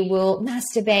 we will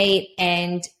masturbate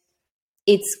and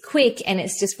it's quick and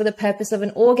it's just for the purpose of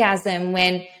an orgasm,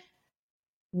 when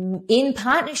in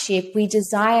partnership, we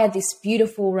desire this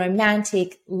beautiful,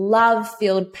 romantic,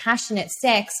 love-filled, passionate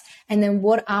sex. And then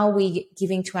what are we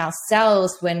giving to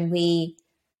ourselves when we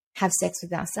have sex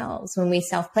with ourselves? When we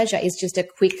self-pleasure, is just a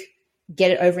quick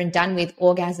get it over and done with,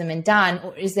 orgasm and done?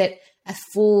 Or is it a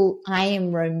full, I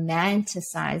am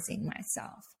romanticizing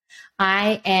myself?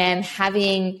 I am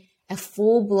having a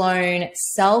full-blown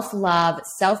self-love,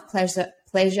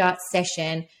 self-pleasure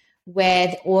session where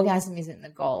the orgasm isn't the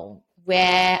goal,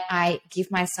 where I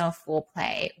give myself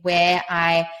foreplay, where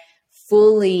I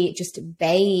fully just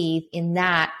bathe in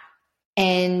that.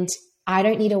 And I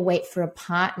don't need to wait for a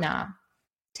partner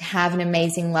to have an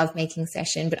amazing lovemaking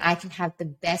session, but I can have the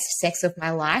best sex of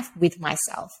my life with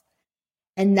myself.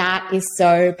 And that is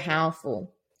so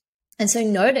powerful. And so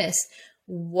notice,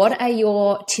 what are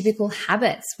your typical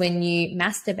habits when you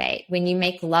masturbate, when you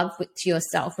make love to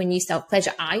yourself, when you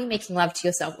self-pleasure? Are you making love to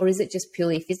yourself, or is it just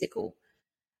purely physical,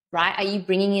 right? Are you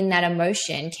bringing in that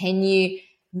emotion? Can you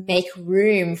make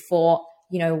room for,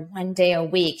 one day a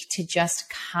week to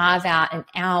just carve out an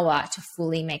hour to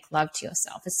fully make love to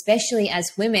yourself? Especially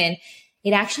as women,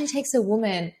 it actually takes a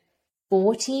woman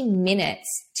 40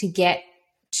 minutes to get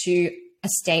to a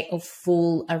state of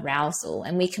full arousal.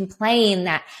 And we complain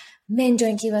that men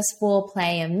don't give us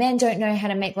foreplay and men don't know how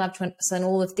to make love to us and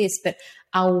all of this, but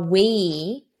are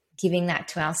we giving that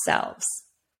to ourselves?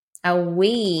 Are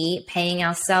we paying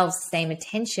ourselves the same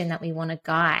attention that we want a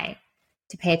guy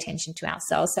to pay attention to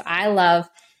ourselves? So I love,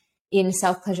 in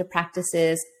self-pleasure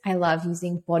practices, I love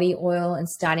using body oil and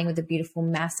starting with a beautiful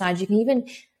massage. You can even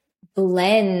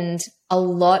blend a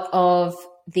lot of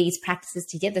these practices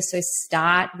together. So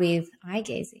start with eye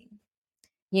gazing.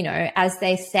 As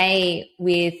they say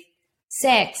with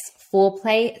sex,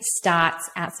 foreplay starts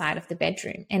outside of the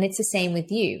bedroom. And it's the same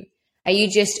with you. Are you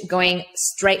just going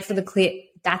straight for the clit,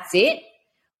 that's it?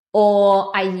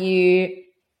 Or are you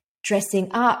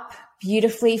dressing up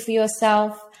beautifully for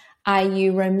yourself? Are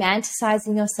you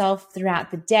romanticizing yourself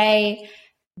throughout the day?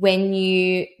 When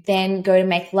you then go to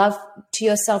make love to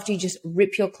yourself, do you just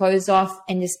rip your clothes off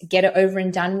and just get it over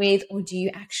and done with? Or do you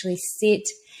actually sit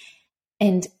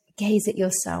and gaze at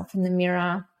yourself in the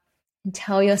mirror and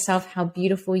tell yourself how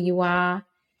beautiful you are?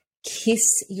 Kiss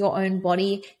your own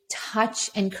body, touch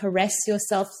and caress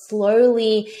yourself,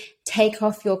 slowly take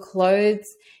off your clothes,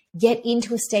 get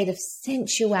into a state of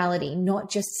sensuality, not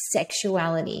just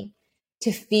sexuality,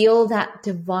 to feel that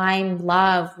divine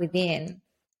love within.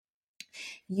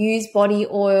 use body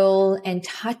oil and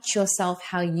touch yourself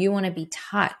how you want to be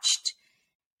touched,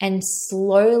 and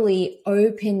slowly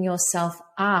open yourself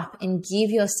up and give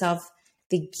yourself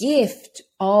the gift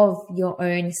of your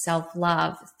own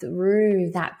self-love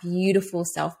through that beautiful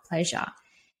self-pleasure.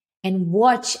 And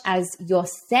watch as your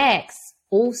sex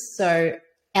also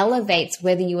elevates,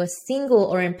 whether you are single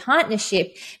or in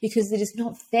partnership, because it is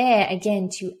not fair, again,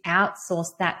 to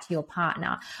outsource that to your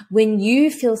partner. When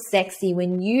you feel sexy,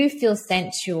 when you feel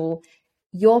sensual,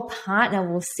 your partner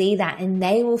will see that and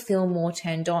they will feel more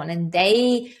turned on, and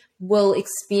they will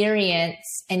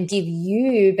experience and give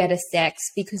you better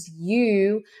sex because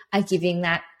you are giving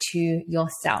that to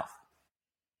yourself.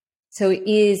 So it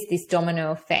is this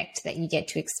domino effect that you get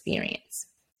to experience.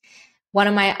 One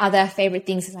of my other favorite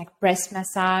things is like breast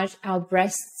massage. Our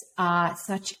breasts are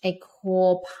such a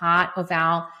core part of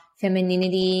our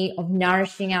femininity, of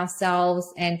nourishing ourselves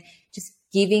and just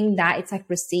giving that. It's like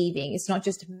receiving. It's not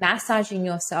just massaging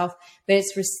yourself, but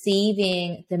it's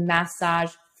receiving the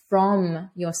massage from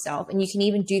yourself. And you can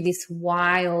even do this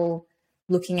while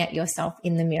looking at yourself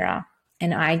in the mirror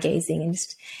and eye gazing and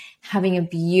just having a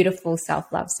beautiful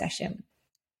self-love session.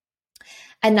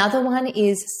 Another one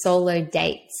is solo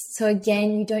dates. So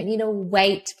again, you don't need to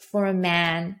wait for a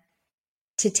man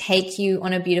to take you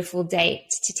on a beautiful date,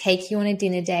 to take you on a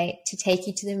dinner date, to take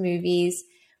you to the movies,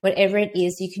 whatever it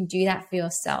is, you can do that for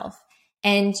yourself.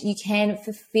 And you can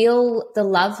fulfill the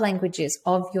love languages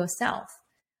of yourself,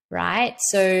 right?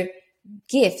 So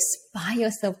gifts, buy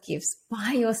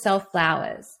yourself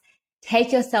flowers,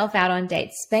 take yourself out on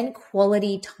dates, spend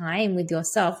quality time with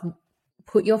yourself,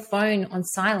 put your phone on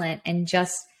silent and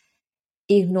just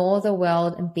ignore the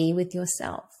world and be with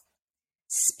yourself.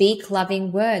 Speak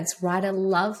loving words, write a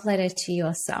love letter to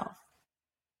yourself,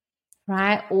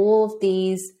 right? All of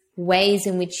these ways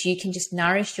in which you can just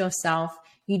nourish yourself.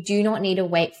 You do not need to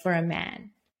wait for a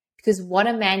man, because what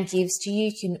a man gives to you,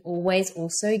 you can always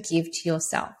also give to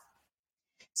yourself.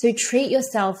 So treat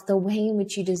yourself the way in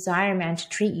which you desire a man to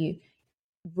treat you.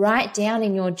 Write down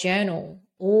in your journal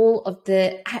all of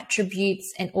the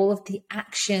attributes and all of the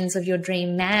actions of your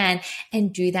dream man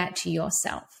and do that to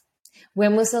yourself.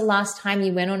 When was the last time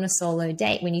you went on a solo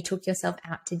date? When you took yourself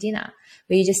out to dinner,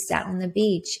 where you just sat on the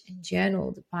beach and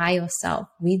journaled by yourself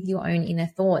with your own inner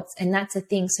thoughts. And that's the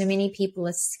thing. So many people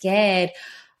are scared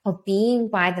of being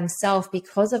by themselves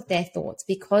because of their thoughts,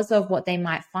 because of what they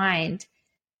might find.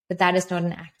 But that is not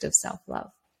an act of self-love.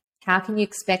 How can you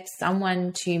expect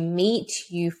someone to meet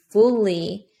you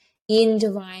fully in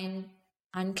divine,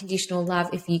 unconditional love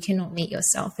if you cannot meet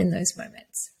yourself in those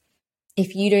moments?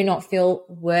 If you do not feel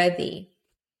worthy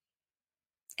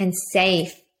and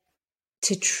safe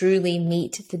to truly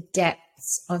meet the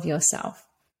depths of yourself.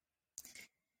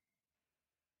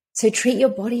 So treat your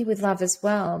body with love as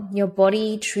well. Your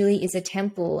body truly is a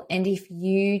temple. And if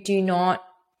you do not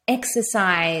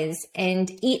exercise and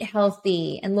eat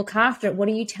healthy and look after it, what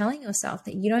are you telling yourself?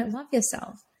 That you don't love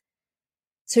yourself.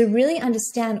 So really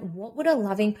understand, what would a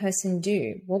loving person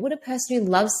do? What would a person who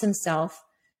loves themselves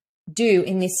do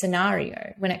in this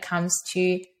scenario when it comes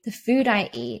to the food I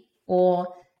eat or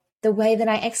the way that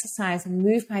I exercise and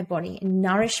move my body and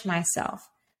nourish myself?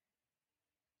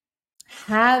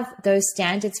 Have those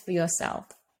standards for yourself,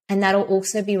 and that'll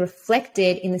also be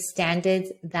reflected in the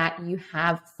standards that you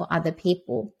have for other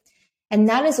people. And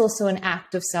that is also an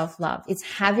act of self-love. It's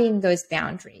having those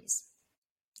boundaries.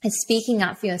 It's speaking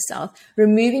up for yourself,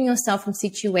 removing yourself from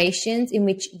situations in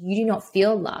which you do not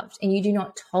feel loved and you do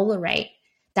not tolerate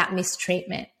that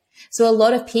mistreatment. So a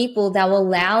lot of people, they'll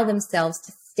allow themselves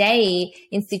to stay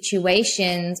in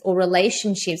situations or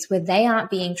relationships where they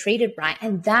aren't being treated right.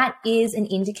 And that is an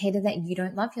indicator that you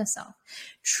don't love yourself.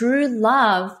 True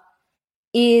love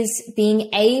is being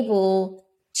able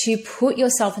to put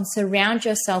yourself and surround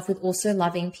yourself with also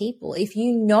loving people. If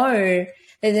you know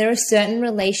that there are certain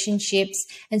relationships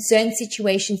and certain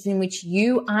situations in which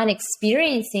you aren't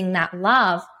experiencing that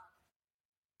love,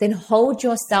 then hold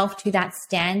yourself to that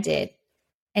standard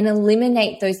and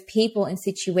eliminate those people and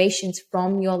situations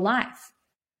from your life.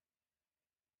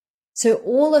 So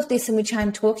all of this in which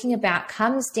I'm talking about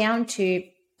comes down to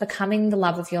becoming the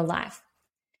love of your life,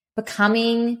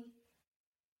 becoming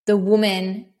the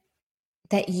woman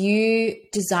that you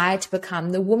desire to become,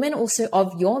 the woman also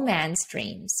of your man's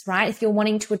dreams, right? If you're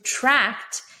wanting to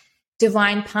attract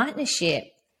divine partnership,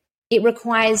 it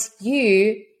requires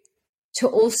you to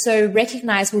also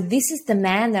recognize, well, this is the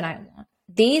man that I want.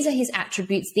 These are his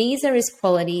attributes. These are his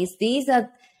qualities. These are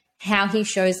how he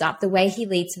shows up, the way he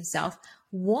leads himself.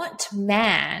 What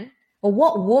man or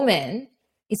what woman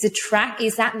is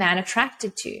that man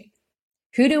attracted to?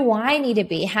 Who do I need to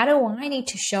be? How do I need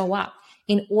to show up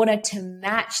in order to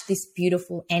match this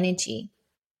beautiful energy.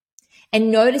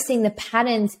 And noticing the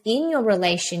patterns in your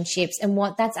relationships and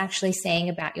what that's actually saying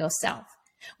about yourself.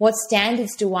 What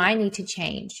standards do I need to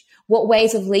change? What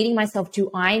ways of leading myself do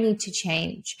I need to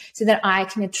change so that I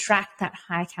can attract that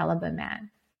high caliber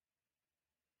man?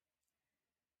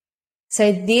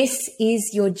 So this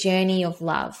is your journey of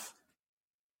love.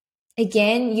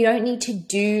 Again, you don't need to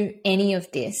do any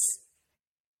of this.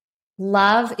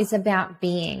 Love is about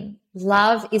being.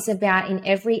 Love is about, in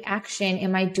every action,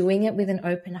 am I doing it with an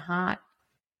open heart?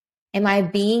 Am I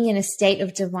being in a state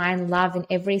of divine love in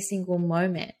every single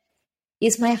moment?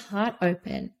 Is my heart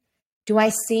open? Do I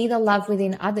see the love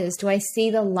within others? Do I see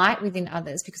the light within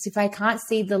others? Because if I can't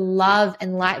see the love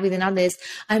and light within others,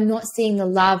 I'm not seeing the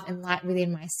love and light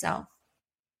within myself.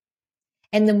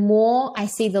 And the more I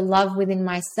see the love within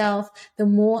myself, the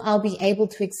more I'll be able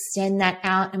to extend that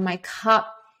out, and my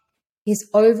cup is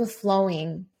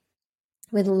overflowing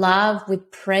with love,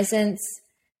 with presence,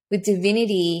 with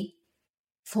divinity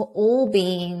for all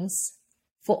beings,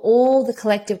 for all the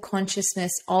collective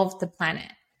consciousness of the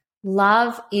planet.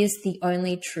 Love is the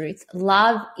only truth.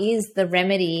 Love is the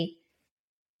remedy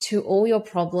to all your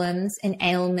problems and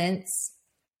ailments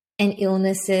and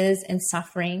illnesses and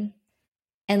suffering.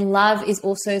 And love is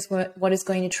also what is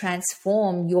going to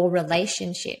transform your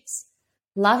relationships.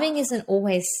 Loving isn't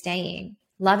always staying.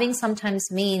 Loving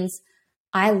sometimes means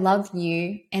I love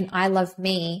you and I love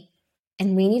me,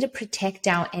 and we need to protect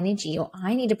our energy, or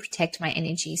I need to protect my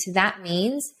energy. So that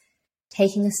means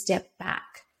taking a step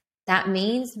back. That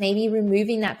means maybe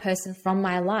removing that person from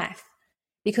my life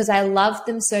because I love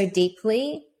them so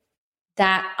deeply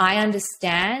that I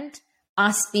understand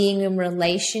us being in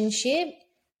relationship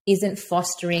isn't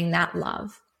fostering that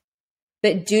love.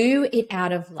 But do it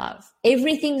out of love.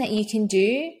 Everything that you can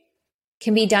do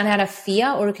can be done out of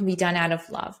fear, or it can be done out of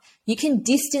love. You can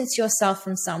distance yourself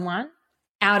from someone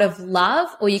out of love,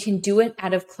 or you can do it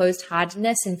out of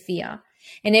closed-heartedness and fear.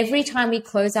 And every time we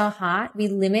close our heart, we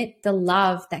limit the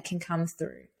love that can come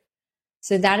through.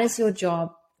 So that is your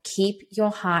job. Keep your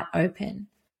heart open.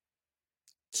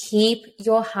 Keep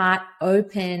your heart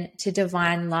open to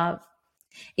divine love.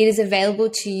 It is available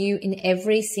to you in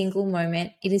every single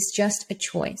moment. It is just a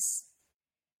choice.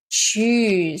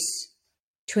 Choose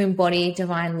to embody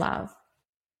divine love.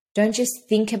 Don't just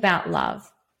think about love.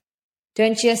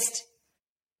 Don't just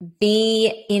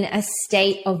be in a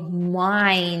state of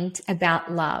mind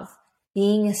about love.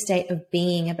 Being a state of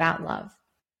being about love.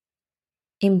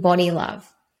 Embody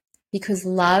love, because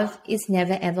love is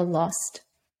never ever lost.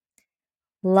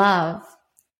 Love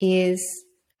is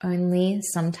only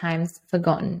sometimes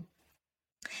forgotten.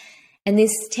 And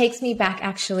this takes me back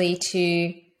actually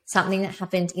to something that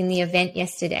happened in the event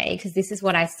yesterday, because this is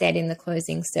what I said in the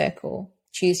closing circle.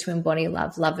 Choose to embody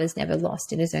love. Love is never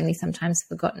lost. It is only sometimes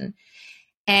forgotten.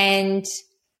 And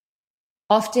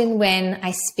often when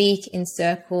I speak in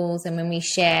circles and when we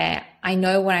share, I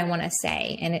know what I want to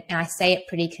say, and I say it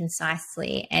pretty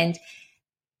concisely. And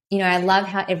you know, I love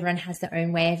how everyone has their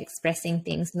own way of expressing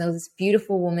things. And there was this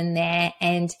beautiful woman there,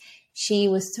 and she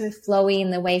was so flowy in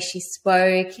the way she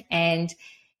spoke, and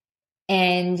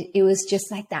it was just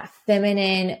like that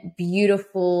feminine,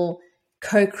 beautiful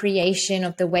co-creation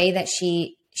of the way that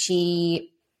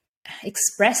she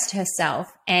expressed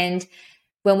herself. And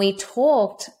when we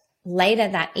talked later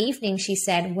that evening, she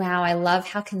said, "Wow, I love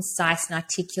how concise and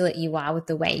articulate you are with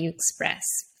the way you express."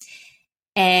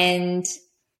 And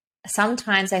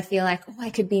sometimes I feel like,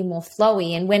 I could be more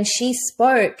flowy. And when she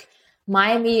spoke,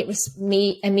 my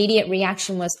immediate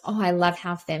reaction was, I love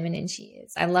how feminine she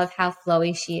is. I love how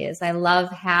flowy she is. I love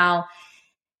how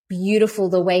beautiful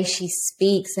the way she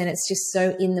speaks. And it's just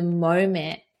so in the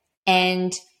moment.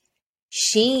 And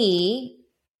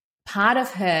part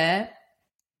of her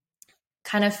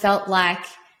kind of felt like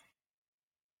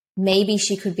maybe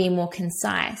she could be more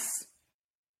concise.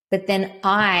 But then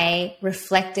I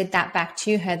reflected that back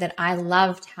to her, that I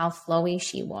loved how flowy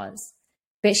she was,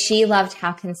 but she loved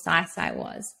how concise I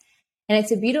was. And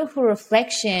it's a beautiful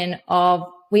reflection of,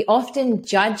 we often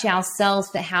judge ourselves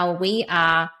for how we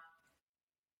are,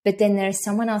 but then there's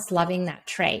someone else loving that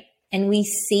trait. And we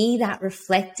see that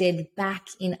reflected back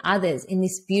in others in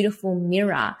this beautiful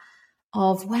mirror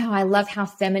of, wow, I love how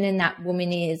feminine that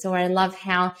woman is, or I love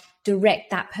how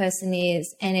direct that person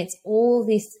is. And it's all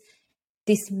this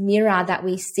mirror that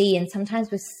we see, and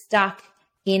sometimes we're stuck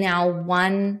in our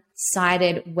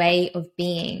one-sided way of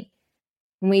being,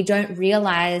 and we don't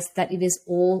realize that it is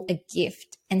all a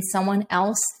gift, and someone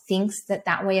else thinks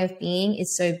that way of being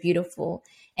is so beautiful.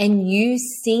 And you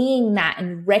seeing that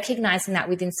and recognizing that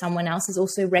within someone else is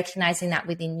also recognizing that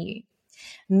within you.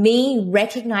 Me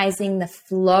recognizing the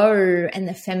flow and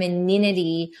the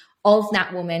femininity of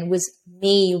that woman was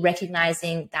me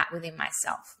recognizing that within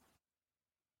myself.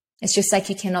 It's just like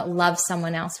you cannot love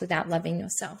someone else without loving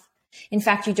yourself. In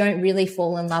fact, you don't really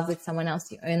fall in love with someone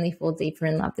else. You only fall deeper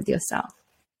in love with yourself.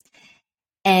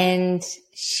 And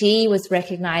she was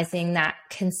recognizing that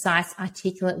concise,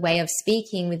 articulate way of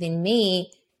speaking within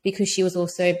me, because she was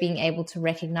also being able to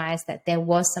recognize that there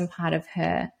was some part of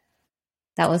her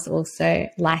that was also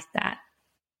like that.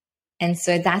 And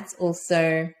so that's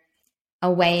also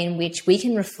a way in which we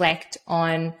can reflect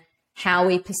on how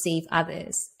we perceive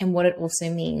others and what it also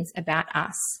means about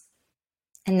us.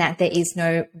 And that there is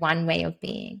no one way of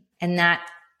being. And that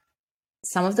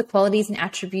some of the qualities and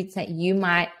attributes that you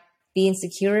might be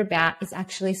insecure about is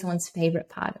actually someone's favorite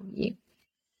part of you.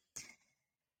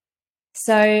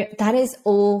 So that is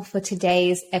all for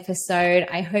today's episode.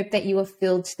 I hope that you are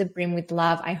filled to the brim with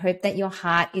love. I hope that your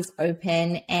heart is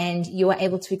open and you are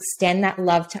able to extend that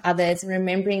love to others, and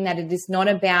remembering that it is not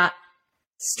about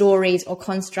stories or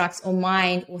constructs or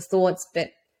mind or thoughts,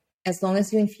 but as long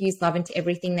as you infuse love into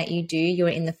everything that you do, you are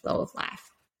in the flow of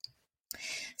life.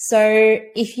 So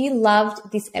if you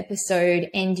loved this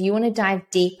episode and you want to dive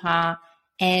deeper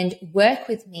and work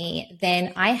with me,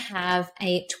 then I have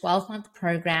a 12-month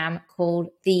program called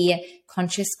the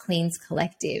Conscious Queens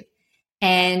Collective.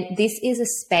 And this is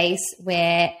a space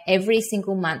where every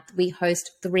single month we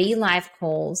host 3 live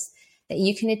calls that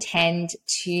you can attend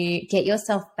to get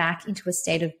yourself back into a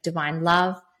state of divine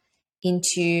love,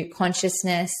 into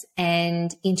consciousness,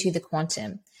 and into the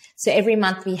quantum. So every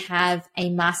month we have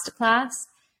a masterclass,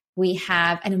 we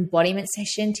have an embodiment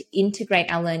session to integrate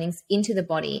our learnings into the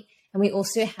body, and we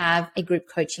also have a group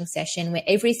coaching session where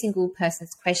every single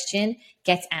person's question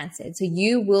gets answered. So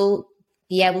you will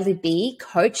be able to be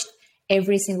coached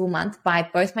every single month by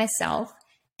both myself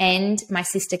and my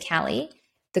sister Callie,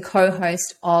 the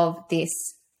co-host of this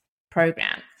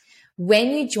program.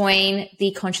 When you join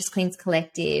the Conscious Queens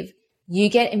Collective, you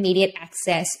get immediate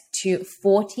access to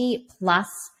 40 plus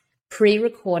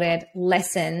pre-recorded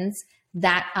lessons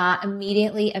that are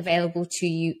immediately available to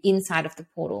you inside of the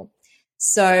portal.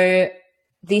 So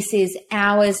this is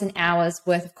hours and hours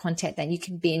worth of content that you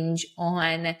can binge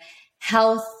on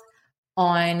health,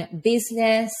 on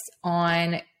business,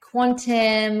 on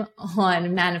quantum,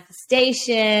 on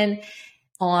manifestation,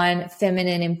 on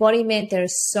feminine embodiment. There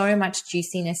is so much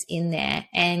juiciness in there.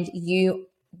 And you,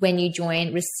 when you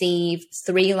join, receive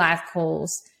 3 live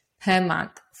calls per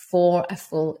month for a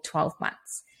full 12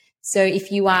 months. So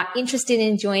if you are interested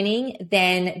in joining,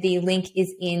 then the link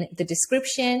is in the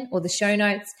description or the show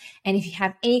notes. And if you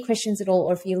have any questions at all,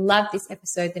 or if you love this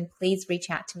episode, then please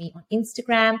reach out to me on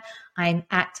Instagram. I'm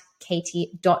at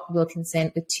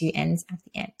katie.wilkinson with 2 N's at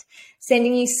the end.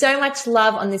 Sending you so much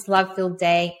love on this love-filled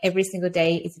day. Every single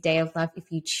day is a day of love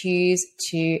if you choose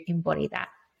to embody that.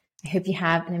 I hope you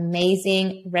have an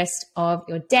amazing rest of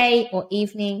your day or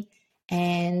evening,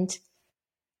 and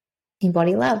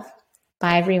embody love.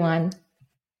 Bye, everyone.